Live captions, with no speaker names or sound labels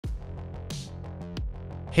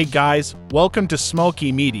Hey guys, welcome to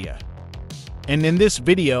Smoky Media. And in this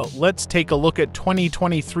video, let's take a look at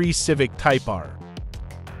 2023 Civic Type R.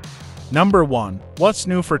 Number 1. What's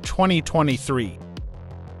new for 2023?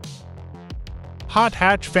 Hot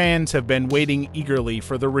hatch fans have been waiting eagerly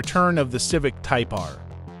for the return of the Civic Type R.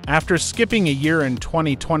 After skipping a year in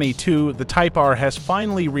 2022, the Type R has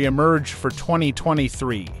finally re-emerged for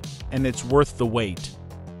 2023, and it's worth the wait.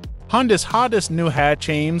 Honda's hottest new hatch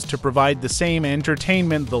aims to provide the same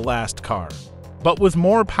entertainment the last car, but with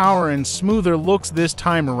more power and smoother looks this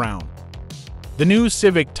time around. The new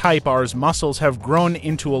Civic Type R's muscles have grown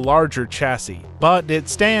into a larger chassis, but it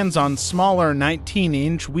stands on smaller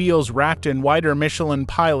 19-inch wheels wrapped in wider Michelin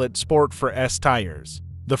Pilot Sport 4S tires.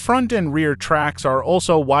 The front and rear tracks are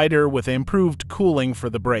also wider with improved cooling for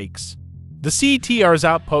the brakes. The CTR's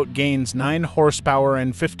output gains 9 horsepower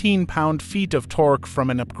and 15 pound-feet of torque from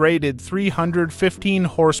an upgraded 315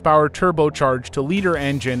 horsepower turbocharged-to-liter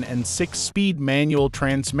engine and 6-speed manual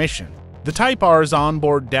transmission. The Type R's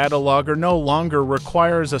onboard data logger no longer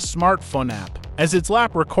requires a smartphone app, as its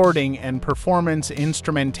lap recording and performance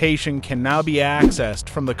instrumentation can now be accessed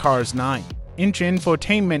from the car's 9-inch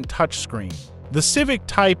infotainment touchscreen. The Civic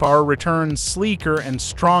Type R returns sleeker and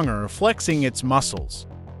stronger, flexing its muscles.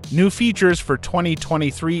 New features for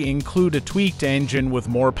 2023 include a tweaked engine with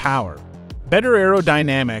more power, better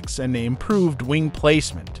aerodynamics, and improved wing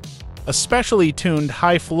placement, a specially tuned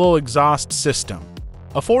high-flow exhaust system,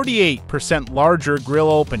 a 48% larger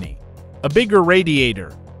grille opening, a bigger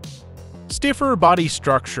radiator, stiffer body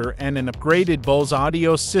structure, and an upgraded Bose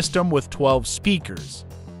audio system with 12 speakers.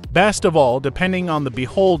 Best of all, depending on the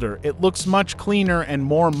beholder, it looks much cleaner and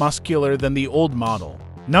more muscular than the old model.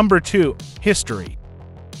 Number 2. History.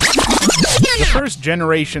 The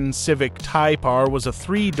first-generation Civic Type R was a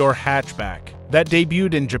 3-door hatchback that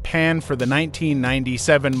debuted in Japan for the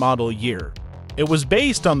 1997 model year. It was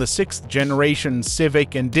based on the 6th-generation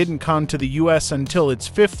Civic and didn't come to the US until its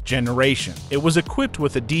 5th generation. It was equipped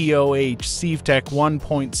with a DOH Civitech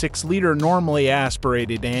 1.6-liter normally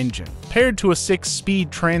aspirated engine, paired to a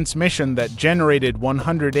 6-speed transmission that generated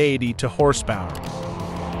 180 horsepower.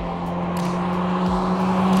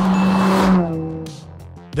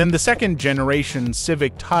 Then the 2nd-generation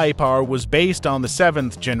Civic Type R was based on the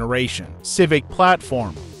 7th-generation Civic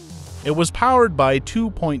platform. It was powered by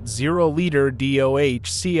 2.0-liter DOH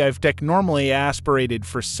Civitech normally aspirated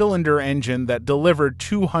 4-cylinder engine that delivered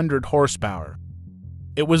 200 horsepower.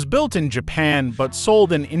 It was built in Japan but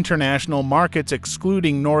sold in international markets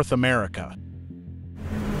excluding North America.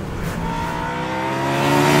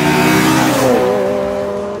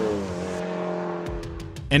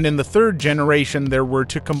 And in the 3rd generation, there were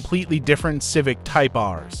 2 completely different Civic Type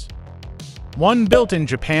Rs. One built in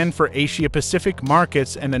Japan for Asia-Pacific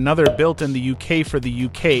markets and another built in the UK for the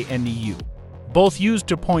UK and EU. Both used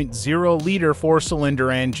 2.0-liter 4-cylinder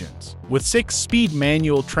engines, with 6-speed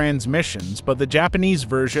manual transmissions, but the Japanese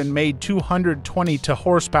version made 220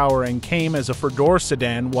 horsepower and came as a 4-door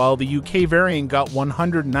sedan, while the UK variant got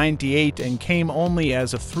 198 and came only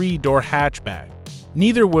as a 3-door hatchback.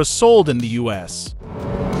 Neither was sold in the US.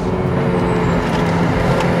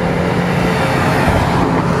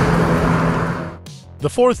 The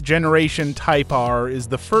 4th-generation Type R is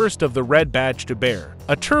the first of the red badge to bear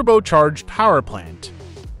a turbocharged power plant.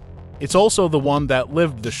 It's also the one that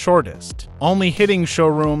lived the shortest, only hitting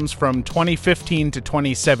showrooms from 2015 to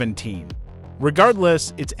 2017.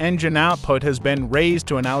 Regardless, its engine output has been raised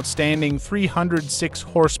to an outstanding 306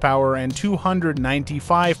 horsepower and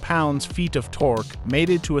 295 pounds-feet of torque,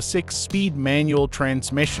 mated to a 6-speed manual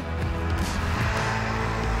transmission.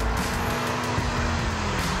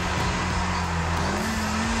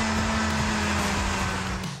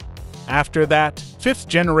 After that, 5th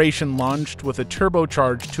generation launched with a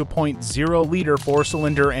turbocharged 2.0-liter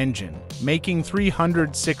 4-cylinder engine, making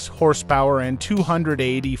 306 horsepower and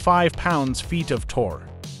 285 pounds-feet of torque.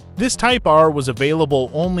 This Type R was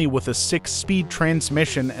available only with a 6-speed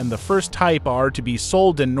transmission and the first Type R to be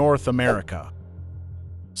sold in North America.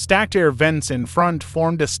 Stacked air vents in front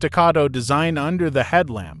formed a staccato design under the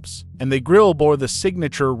headlamps, and the grille bore the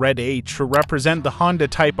signature red H to represent the Honda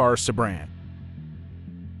Type R sub-brand.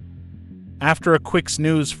 After a quick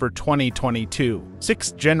snooze for 2022,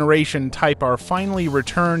 6th-generation Type R finally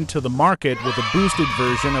returned to the market with a boosted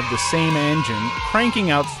version of the same engine, cranking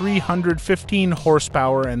out 315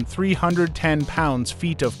 horsepower and 310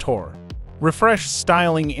 pounds-feet of torque. Refreshed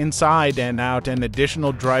styling inside and out and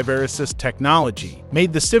additional driver assist technology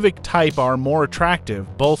made the Civic Type R more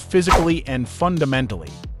attractive both physically and fundamentally.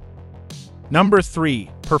 Number 3.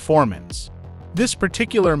 Performance. This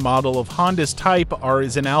particular model of Honda's Type R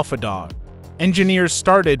is an alpha dog, Engineers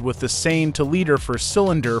started with the same 2-liter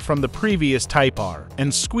four-cylinder from the previous Type R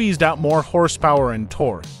and squeezed out more horsepower and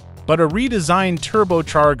torque. But a redesigned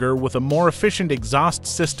turbocharger with a more efficient exhaust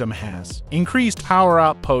system has increased power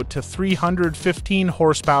output to 315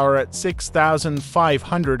 horsepower at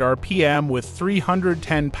 6,500 RPM with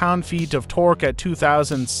 310 pound-feet of torque at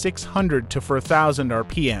 2,600 to 4,000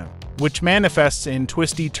 RPM, which manifests in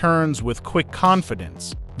twisty turns with quick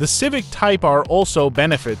confidence. The Civic Type R also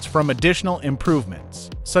benefits from additional improvements,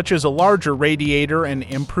 such as a larger radiator and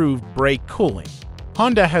improved brake cooling.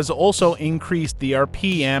 Honda has also increased the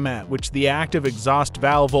RPM at which the active exhaust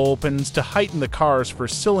valve opens to heighten the car's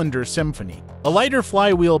four-cylinder symphony. A lighter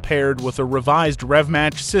flywheel paired with a revised rev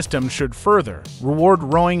match system should further reward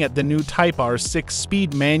rowing at the new Type R's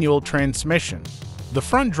 6-speed manual transmission. The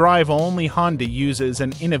front drive-only Honda uses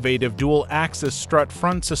an innovative dual-axis strut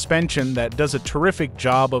front suspension that does a terrific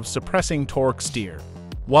job of suppressing torque steer.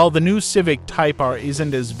 While the new Civic Type R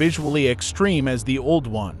isn't as visually extreme as the old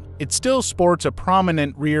one, it still sports a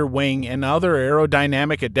prominent rear wing and other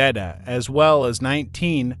aerodynamic addenda, as well as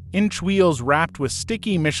 19-inch wheels wrapped with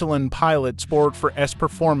sticky Michelin Pilot Sport for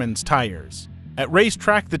S-Performance tires. At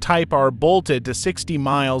racetrack, the Type R bolted to 60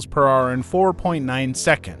 miles per hour in 4.9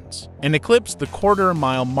 seconds and eclipsed the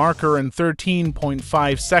quarter-mile marker in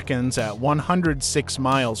 13.5 seconds at 106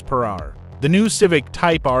 miles per hour. The new Civic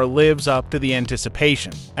Type R lives up to the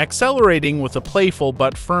anticipation, accelerating with a playful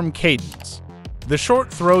but firm cadence. The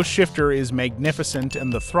short throw shifter is magnificent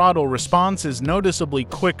and the throttle response is noticeably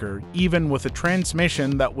quicker, even with a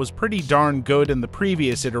transmission that was pretty darn good in the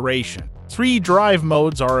previous iteration. 3 drive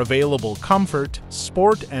modes are available: Comfort,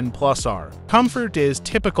 Sport, and Plus R. Comfort is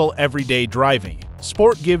typical everyday driving.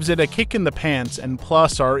 Sport gives it a kick in the pants, and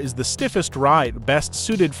Plus R is the stiffest ride, best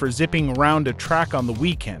suited for zipping around a track on the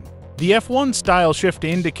weekend. The F1 style shift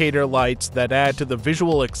indicator lights that add to the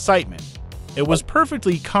visual excitement. It was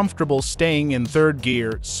perfectly comfortable staying in third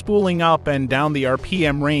gear, spooling up and down the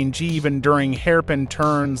RPM range even during hairpin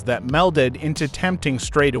turns that melded into tempting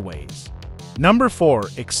straightaways. Number 4.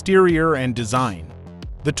 Exterior and Design.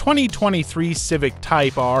 The 2023 Civic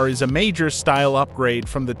Type R is a major style upgrade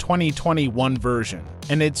from the 2021 version,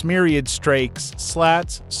 and its myriad strakes,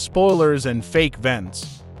 slats, spoilers, and fake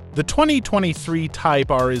vents. The 2023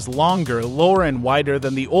 Type R is longer, lower, and wider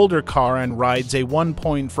than the older car and rides a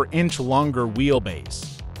 1.4-inch longer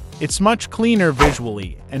wheelbase. It's much cleaner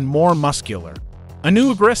visually and more muscular. A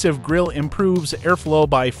new aggressive grille improves airflow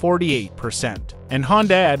by 48%, and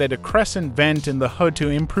Honda added a crescent vent in the hood to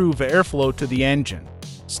improve airflow to the engine.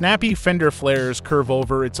 Snappy fender flares curve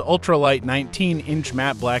over its ultralight 19-inch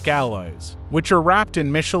matte black alloys, which are wrapped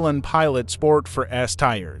in Michelin Pilot Sport for S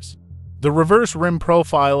tires. The reverse rim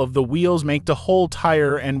profile of the wheels make the whole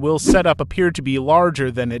tire and wheel setup appear to be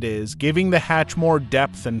larger than it is, giving the hatch more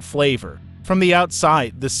depth and flavor. From the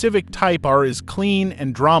outside, the Civic Type R is clean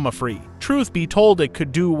and drama-free. Truth be told, it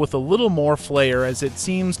could do with a little more flair, as it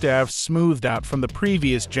seems to have smoothed out from the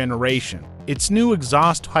previous generation. Its new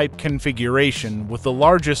exhaust pipe configuration, with the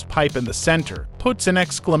largest pipe in the center, puts an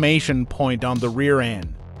exclamation point on the rear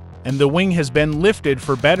end, and the wing has been lifted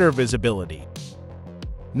for better visibility.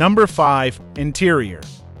 Number 5. Interior.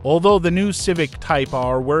 Although the new Civic Type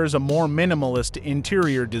R wears a more minimalist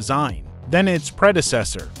interior design than its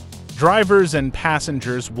predecessor, drivers and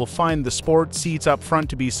passengers will find the sport seats up front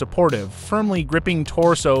to be supportive, firmly gripping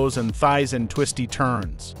torsos and thighs in twisty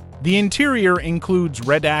turns. The interior includes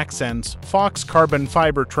red accents, Fox carbon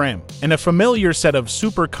fiber trim, and a familiar set of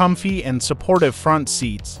super comfy and supportive front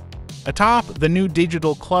seats. Atop the new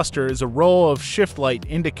digital cluster is a row of shift light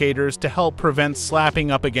indicators to help prevent slapping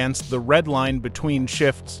up against the red line between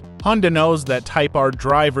shifts. Honda knows that Type R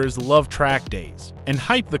drivers love track days, and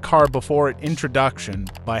hyped the car before its introduction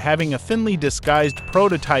by having a thinly disguised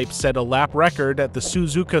prototype set a lap record at the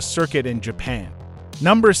Suzuka circuit in Japan.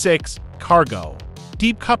 Number 6. Cargo.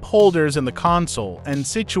 Deep cup holders in the console and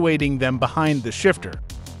situating them behind the shifter.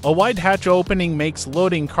 A wide hatch opening makes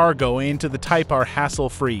loading cargo into the Type R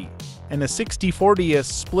hassle-free, and a 60/40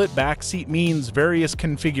 split back seat means various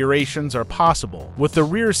configurations are possible with the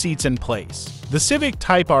rear seats in place. The Civic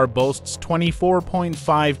Type R boasts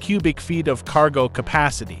 24.5 cubic feet of cargo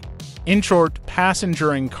capacity. In short,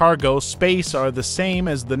 passenger and cargo space are the same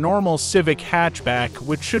as the normal Civic hatchback,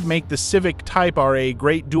 which should make the Civic Type R a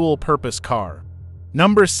great dual-purpose car.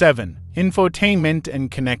 Number 7. Infotainment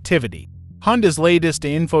and Connectivity. Honda's latest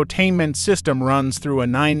infotainment system runs through a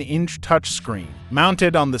 9-inch touchscreen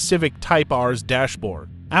mounted on the Civic Type R's dashboard.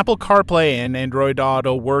 Apple CarPlay and Android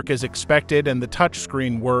Auto work as expected and the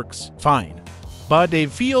touchscreen works fine. But it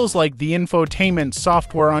feels like the infotainment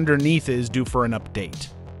software underneath is due for an update.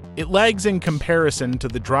 It lags in comparison to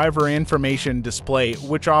the driver information display,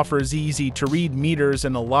 which offers easy-to-read meters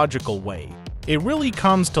in a logical way. It really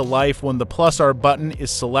comes to life when the +R button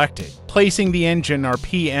is selected, placing the engine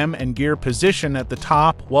RPM and gear position at the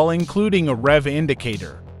top while including a rev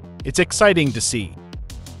indicator. It's exciting to see.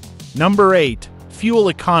 Number 8. Fuel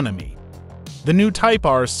economy. The new Type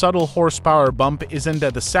R's subtle horsepower bump isn't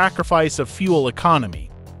at the sacrifice of fuel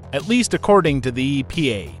economy, at least according to the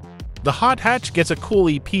EPA. The hot hatch gets a cool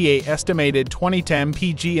EPA estimated 20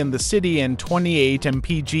 mpg in the city and 28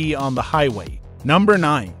 mpg on the highway. Number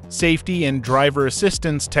 9. Safety and driver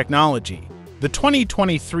assistance technology. The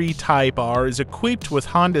 2023 Type R is equipped with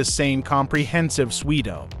Honda's same comprehensive suite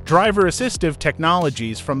of driver assistive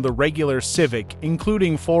technologies from the regular Civic,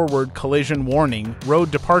 including forward collision warning,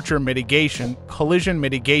 road departure mitigation, collision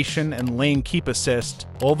mitigation, and lane keep assist.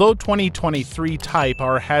 Although 2023 Type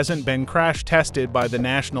R hasn't been crash tested by the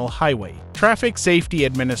National Highway Traffic Safety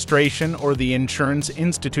Administration or the Insurance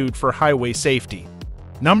Institute for Highway Safety.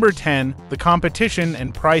 Number 10. The competition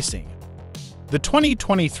and pricing. The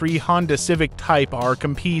 2023 Honda Civic Type R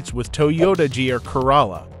competes with Toyota GR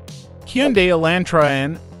Corolla, Hyundai Elantra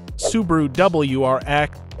N, Subaru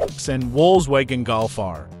WRX, and Volkswagen Golf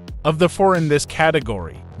R. Of the four in this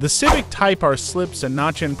category, the Civic Type R slips a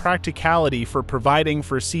notch in practicality for providing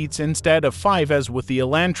 4 seats instead of 5 as with the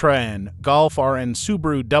Elantra N, Golf R, and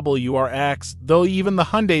Subaru WRX, though even the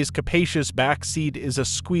Hyundai's capacious back seat is a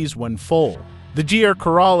squeeze when full. The GR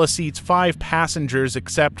Corolla seats 5 passengers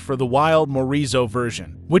except for the Wild Morizo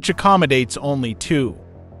version, which accommodates only 2.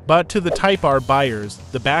 But to the Type R buyers,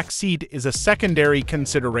 the back seat is a secondary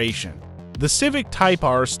consideration. The Civic Type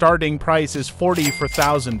R starting price is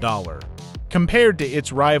 $44,000. Compared to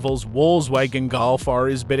its rivals, Volkswagen Golf R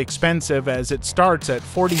is a bit expensive as it starts at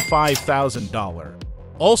 $45,000.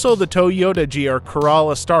 Also, the Toyota GR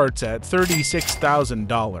Corolla starts at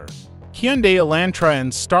 $36,000. Hyundai Elantra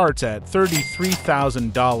N starts at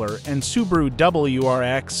 $33,000 and Subaru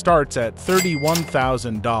WRX starts at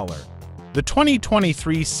 $31,000. The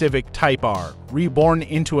 2023 Civic Type R, reborn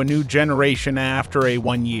into a new generation after a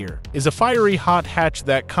 1 year, is a fiery hot hatch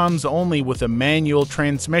that comes only with a manual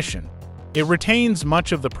transmission. It retains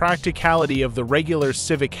much of the practicality of the regular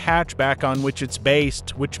Civic hatchback on which it's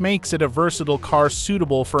based, which makes it a versatile car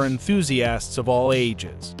suitable for enthusiasts of all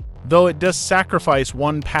ages. Though it does sacrifice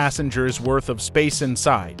 1 passenger's worth of space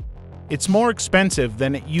inside. It's more expensive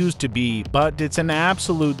than it used to be, but it's an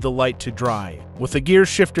absolute delight to drive, with a gear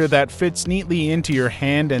shifter that fits neatly into your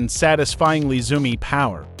hand and satisfyingly zoomy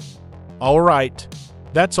power. Alright,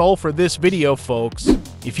 that's all for this video, folks.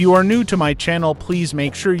 If you are new to my channel, please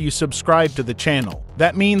make sure you subscribe to the channel.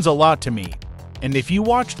 That means a lot to me. And if you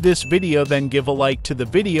watched this video, then give a like to the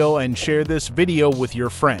video and share this video with your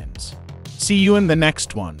friends. See you in the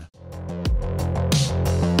next one.